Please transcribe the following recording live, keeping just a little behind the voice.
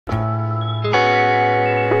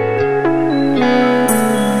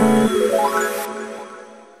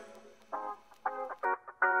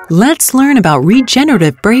Let's learn about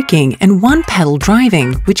regenerative braking and one-pedal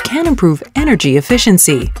driving, which can improve energy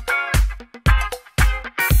efficiency.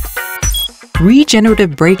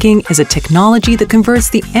 Regenerative braking is a technology that converts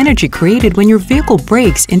the energy created when your vehicle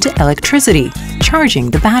brakes into electricity,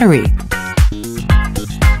 charging the battery.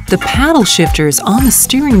 The paddle shifters on the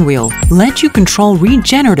steering wheel let you control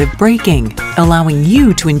regenerative braking, allowing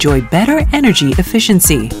you to enjoy better energy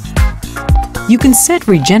efficiency. You can set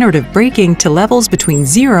regenerative braking to levels between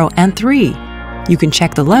 0 and 3. You can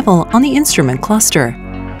check the level on the instrument cluster.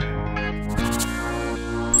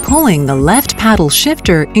 Pulling the left paddle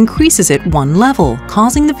shifter increases it one level,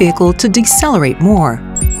 causing the vehicle to decelerate more.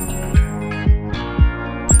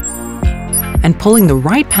 And pulling the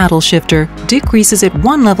right paddle shifter decreases it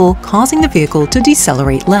one level, causing the vehicle to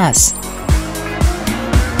decelerate less.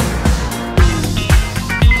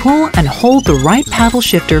 Pull and hold the right paddle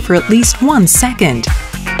shifter for at least 1 second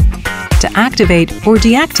to activate or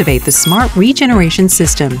deactivate the smart regeneration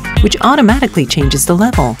system, which automatically changes the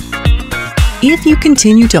level. If you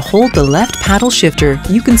continue to hold the left paddle shifter,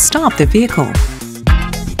 you can stop the vehicle.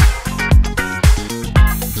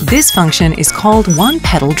 This function is called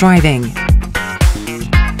one-pedal driving.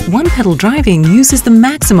 One-pedal driving uses the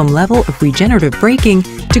maximum level of regenerative braking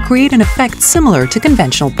to create an effect similar to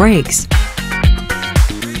conventional brakes.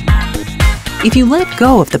 If you let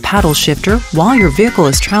go of the paddle shifter while your vehicle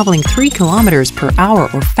is traveling 3 km per hour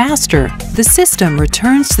or faster, the system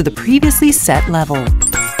returns to the previously set level.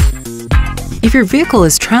 If your vehicle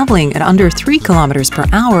is traveling at under 3 km per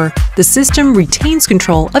hour, the system retains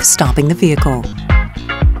control of stopping the vehicle.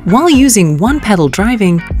 While using one-pedal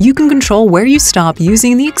driving, you can control where you stop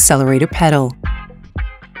using the accelerator pedal.